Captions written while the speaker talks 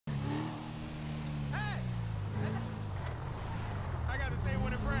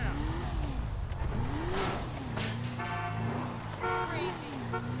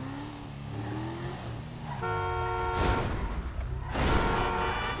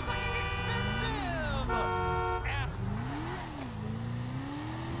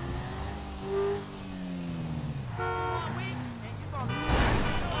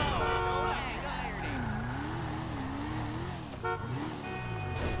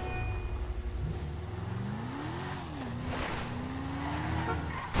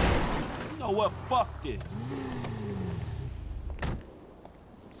know what? Fuck this.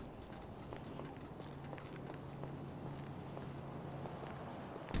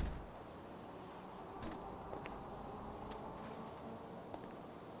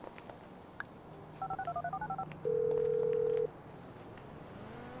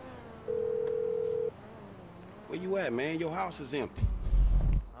 Where you at, man? Your house is empty.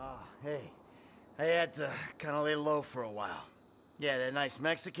 Oh, hey. I had to kind of lay low for a while. Yeah, that nice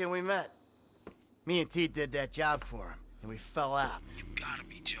Mexican we met. Me and T did that job for him, and we fell out. You gotta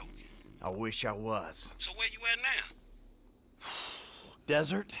be joking. I wish I was. So where you at now?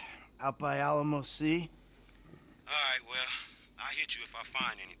 Desert, out by Alamo Sea. All right, well, I'll hit you if I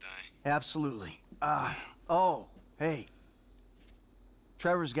find anything. Absolutely. Oh, hey.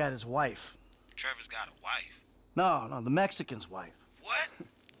 Trevor's got his wife. Trevor's got a wife. No, the Mexican's wife. What?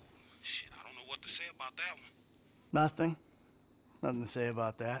 Shit, I don't know what to say about that one. Nothing. Nothing to say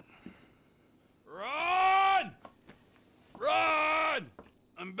about that. Run! Run!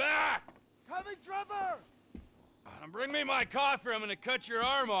 I'm back! Coming, Trevor! Bring me my coffee, I'm gonna cut your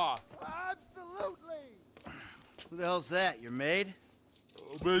arm off. Absolutely! Who the hell's that, your maid?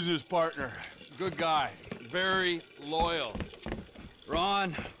 Business partner. Good guy. Very loyal.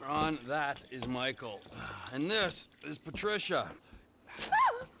 Ron, that is Michael. And this is Patricia.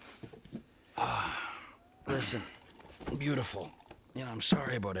 Listen, beautiful. You know, I'm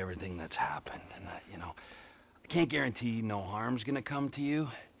sorry about everything that's happened. And, I can't guarantee no harm's gonna come to you.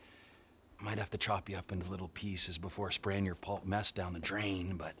 I might have to chop you up into little pieces before spraying your pulp mess down the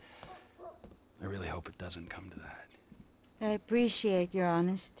drain, but I really hope it doesn't come to that. I appreciate your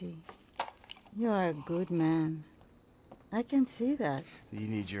honesty. You are a good man. I can see that. You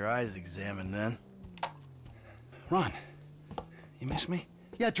need your eyes examined then. Ron, you miss me?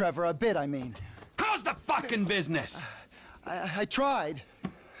 Yeah, Trevor, a bit, I mean. How's the fucking business? I tried.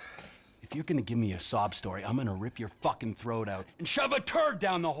 If you're gonna give me a sob story, I'm gonna rip your fucking throat out and shove a turd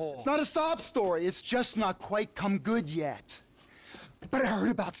down the hole. It's not a sob story, it's just not quite come good yet. But I heard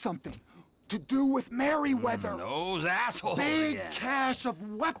about something to do with Merryweather. Those assholes Big again. cache of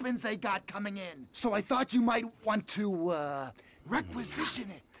weapons they got coming in. So I thought you might want to, requisition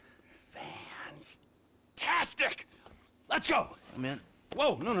it. Fantastic! Let's go! I'm in.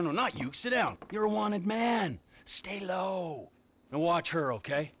 Whoa, no, not you. Sit down. You're a wanted man. Stay low. Now watch her,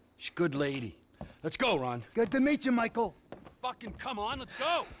 okay? She's a good lady. Let's go, Ron. Good to meet you, Michael. Fucking come on, let's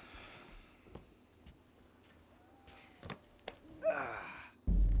go!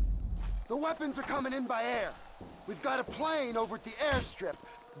 The weapons are coming in by air. We've got a plane over at the airstrip,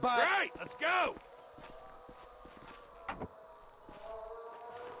 but... Right, let's go!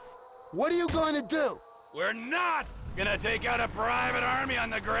 What are you going to do? We're not gonna take out a private army on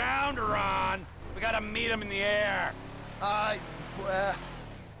the ground, Ron. We gotta meet them in the air.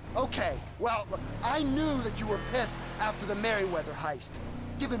 Okay. Well, I knew that you were pissed after the Merryweather heist,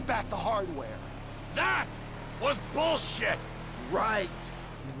 giving back the hardware. That was bullshit! Right.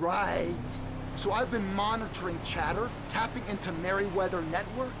 So I've been monitoring chatter, tapping into Merryweather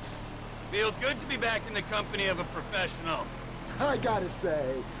networks. Feels good to be back in the company of a professional. I gotta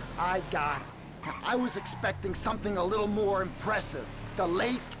say, I was expecting something a little more impressive. The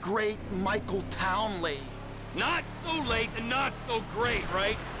late, great Michael Townley. Not so late and not so great,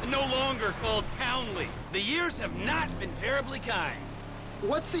 right? And no longer called Townley. The years have not been terribly kind.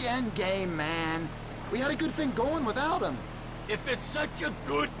 What's the end game, man? We had a good thing going without him. If it's such a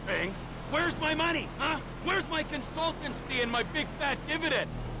good thing, where's my money, huh? Where's my consultancy and my big fat dividend?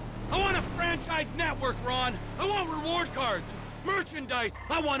 I want a franchise network, Ron. I want reward cards and merchandise.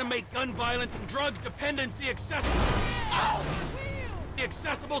 I want to make gun violence and drug dependency accessible.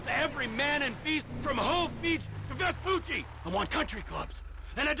 Accessible to every man and beast from Hove Beach to Vespucci. I want country clubs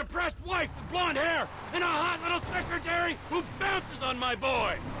and a depressed wife with blonde hair and a hot little secretary who bounces on my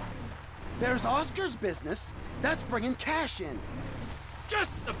boy. There's Oscar's business. That's bringing cash in.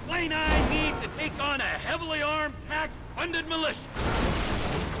 Just the plane I need to take on a heavily armed, tax-funded militia.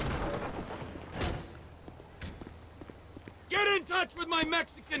 Get in touch with my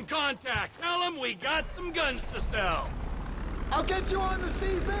Mexican contact. Tell him we got some guns to sell. I'll get you on the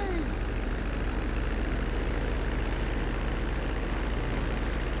CV!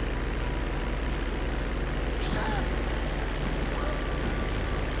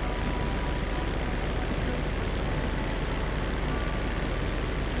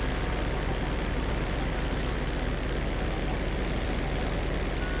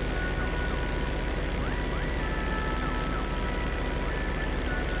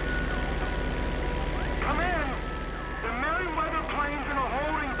 Come in! The Merryweather plane's in a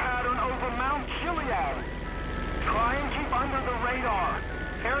holding pattern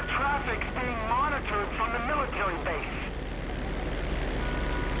traffic's being monitored from the military base.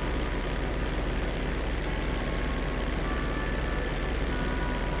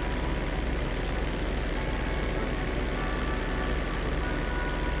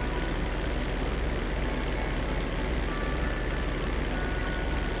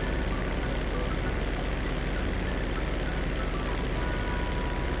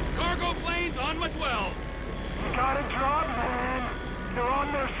 Cargo planes on my 12. You got a job, man. They're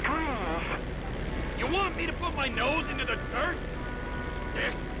on their screens. You want me to put my nose into the dirt?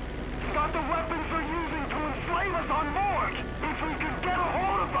 Dick. Got the weapons they're using to enslave us on board. If we could get a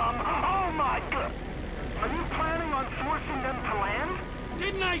hold of them, oh my god. Are you planning on forcing them to land?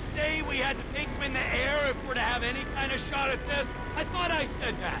 Didn't I say we had to take them in the air if we're to have any kind of shot at this? I thought I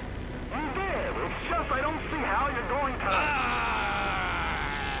said that. You did. It's just I don't see how you're going to...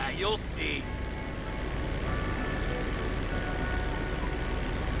 You'll see.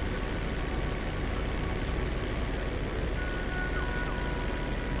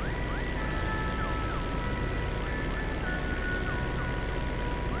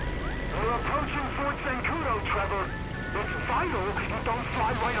 We're approaching Fort Zancudo, Trevor. It's vital you don't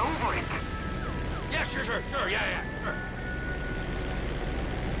fly right over it. Yeah, sure, sure, yeah, sure.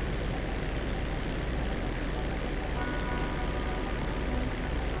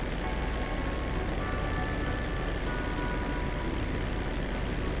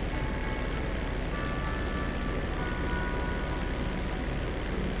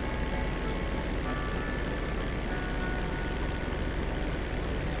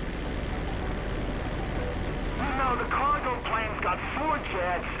 The cargo plane's got 4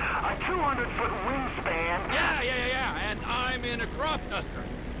 jets, a 200-foot wingspan. Yeah, and I'm in a crop duster.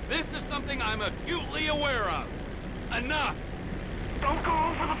 This is something I'm acutely aware of. Enough! Don't go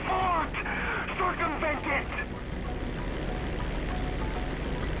over the fort! Circumvent it!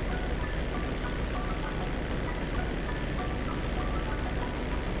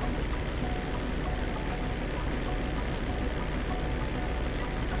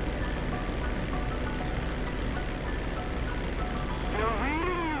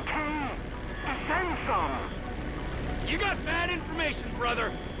 You got bad information,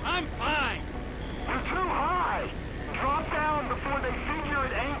 brother. I'm fine. You're too high. Drop down before they figure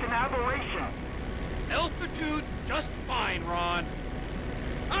it ain't an aberration. Altitude's just fine, Ron.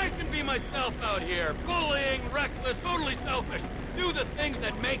 I can be myself out here. Bullying, reckless, totally selfish. Do the things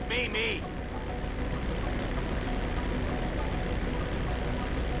that make me me.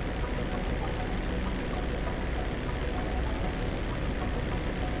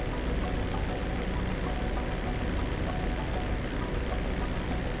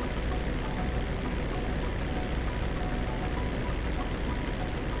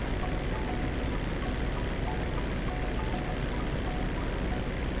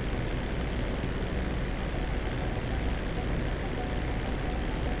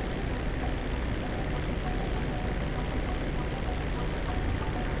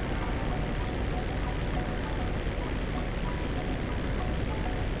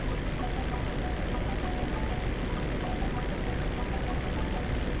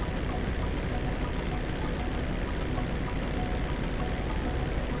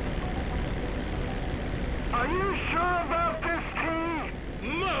 Are you sure about this, T?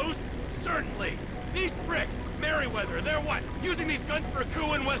 Most certainly. These bricks, Merryweather, they're what? Using these guns for a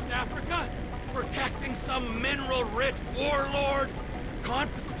coup in West Africa? Protecting some mineral-rich warlord?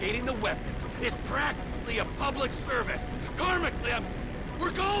 Confiscating the weapons is practically a public service. Karmically,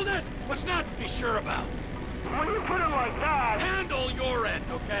 we're golden! What's not to be sure about? When you put it like that... Handle your end,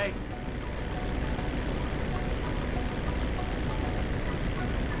 okay?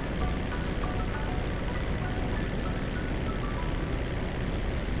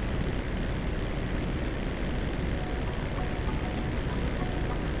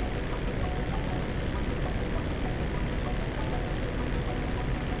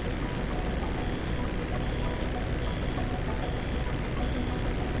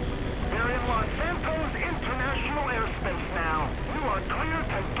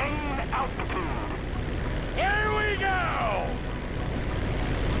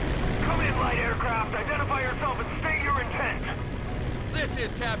 Identify yourself and state your intent. This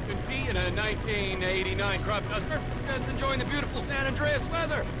is Captain T in a 1989 crop duster. Just enjoying the beautiful San Andreas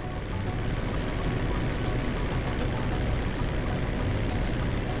weather.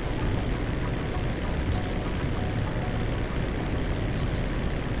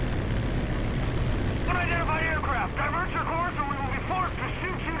 Unidentified aircraft. Divert your course or we will be forced to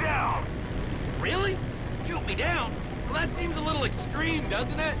shoot you down. Really? Shoot me down? Well, that seems a little extreme,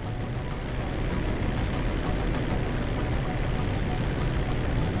 doesn't it?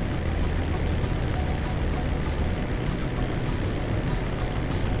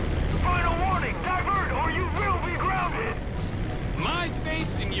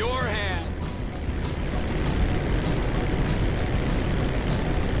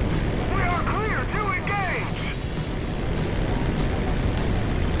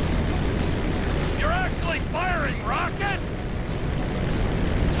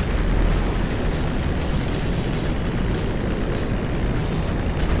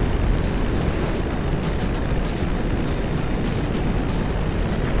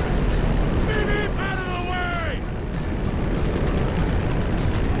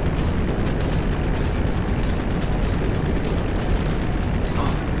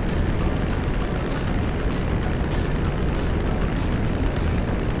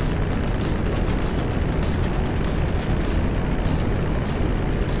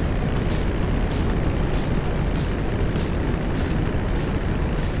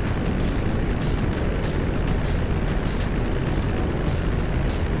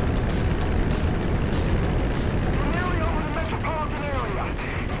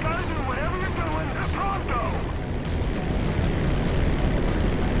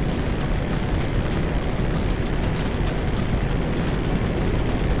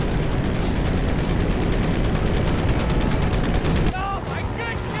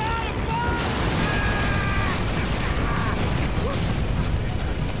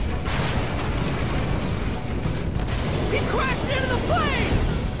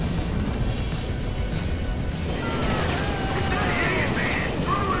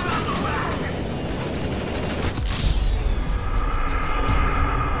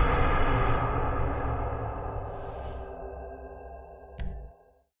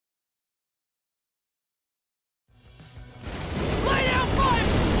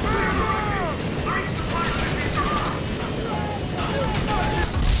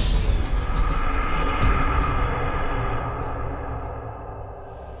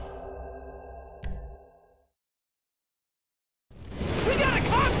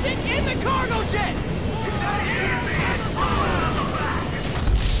 cargo jet!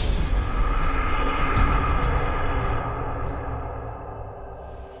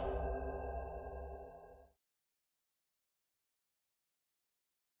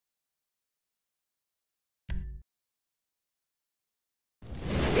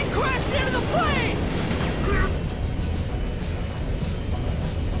 He crashed into the plane!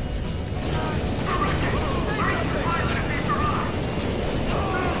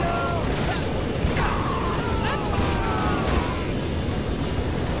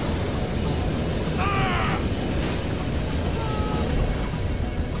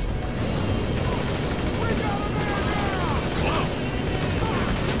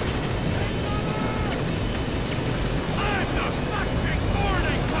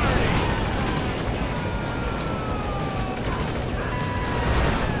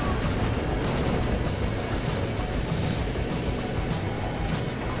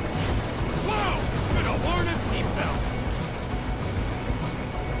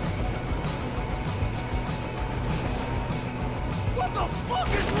 What the fuck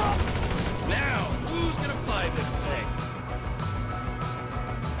is wrong? Now, who's gonna fly this thing?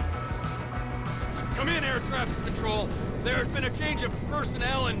 Come in, air traffic control. There's been a change of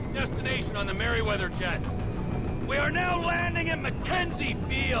personnel and destination on the Merryweather jet. We are now landing at Mackenzie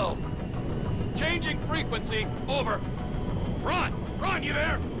Field. Changing frequency, over. Ron, you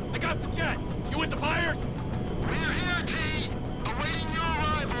there? I got the jet. You with the buyers? We're here, T. Awaiting your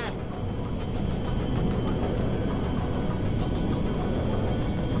arrival.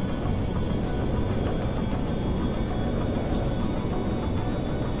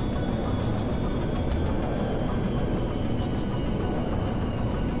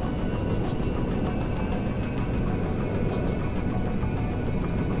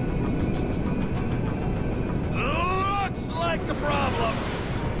 Looks like a problem.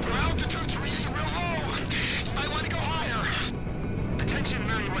 Your altitude's really real low. You might want to go higher. Attention,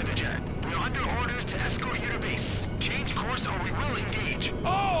 Merryweather Jet. We're under orders to escort you to base. Change course or we will engage.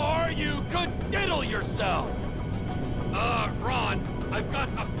 Or you could diddle yourself. Ron, I've got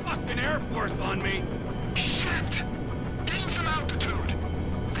a fucking Air Force on me. Shit! Gain some altitude.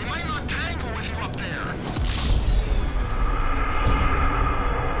 They might not tangle with you up there.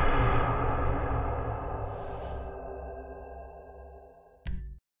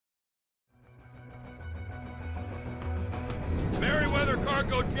 Merryweather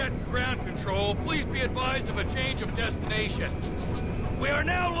Cargo Jet Ground Control, please be advised of a change of destination. We are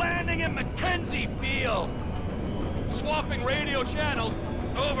now landing at Mackenzie Field. Swapping radio channels,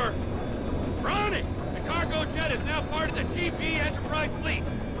 over. Ronnie, the cargo jet is now part of the TP Enterprise fleet.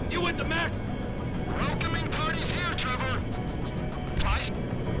 You with the Max? Welcoming parties here, Trevor. Fly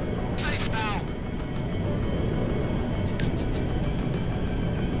safe now.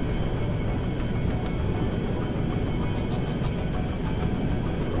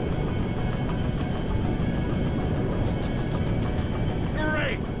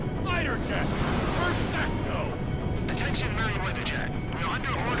 Great! Fighter jet! Perfecto! Attention, Merryweather Jet. We're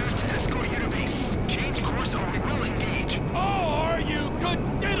under orders to escort you to base. Change course or we will engage. Or you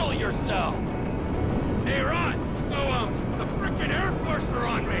could diddle yourself! Hey, Ron, so, the frickin' Air Force are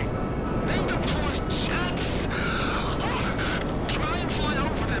on me! They deploy jets. Try and fly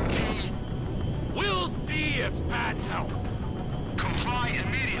over them, T. We'll see if that helps. Comply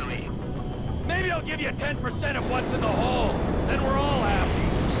immediately. Maybe I'll give you 10% of what's in the hole. Then we're all happy.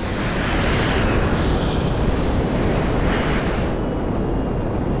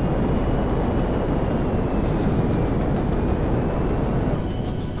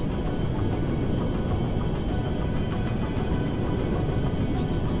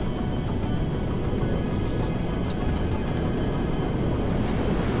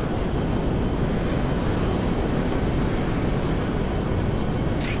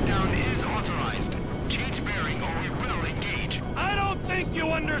 Takedown is authorized. Change bearing or we will engage. I don't think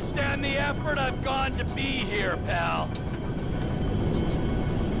you understand the effort I've gone to be here, pal.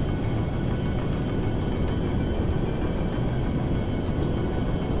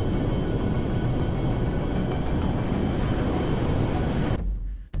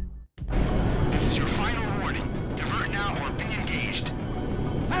 This is your final warning. Divert now or be engaged.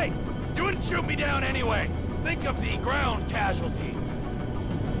 Hey, you wouldn't shoot me down anyway. Think of the ground casualties.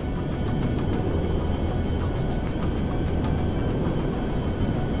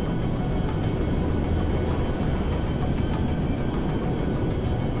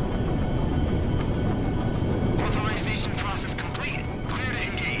 Authorization process complete. Clear to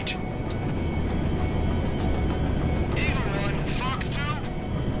engage. Eagle 1, Fox 2.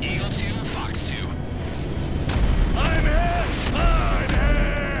 Eagle 2, Fox 2. I'm here! I'm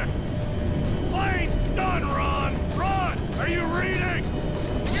here!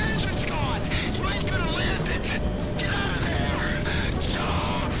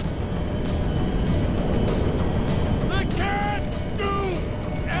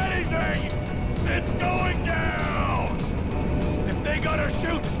 It's going down! If they gotta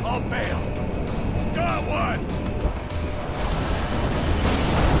shoot, I'll bail. Got one!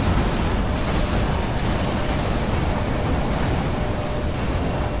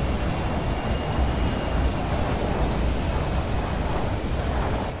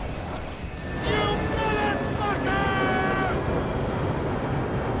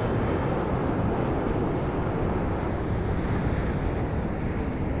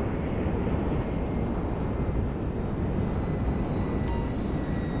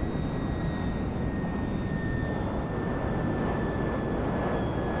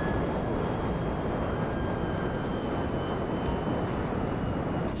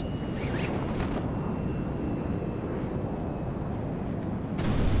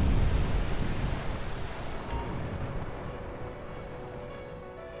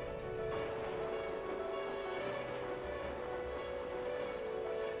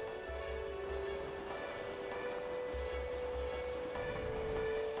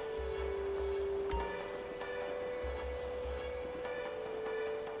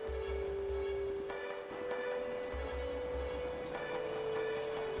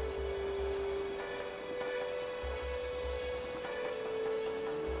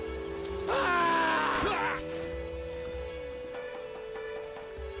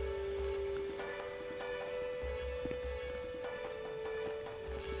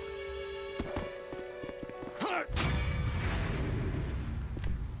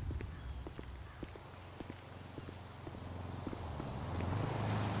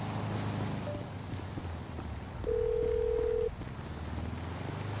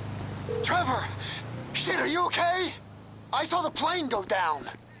 Trevor! Shit, are you okay? I saw the plane go down.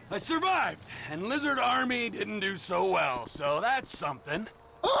 I survived, and Lizard Army didn't do so well, so that's something.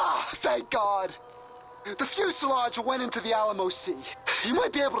 Ah, thank God. The fuselage went into the Alamo Sea. You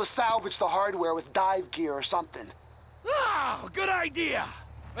might be able to salvage the hardware with dive gear or something. Ah, good idea.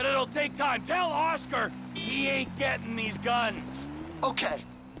 But it'll take time. Tell Oscar he ain't getting these guns. Okay.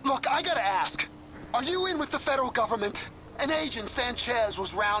 Look, I gotta ask. Are you in with the federal government? An agent, Sanchez,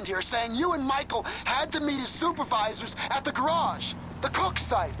 was round here saying you and Michael had to meet his supervisors at the garage, the cook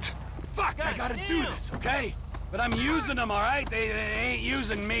site. Fuck, I gotta do this, okay? But I'm using them, all right? They ain't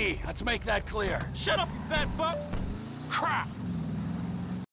using me. Let's make that clear. Shut up, you fat fuck! Crap!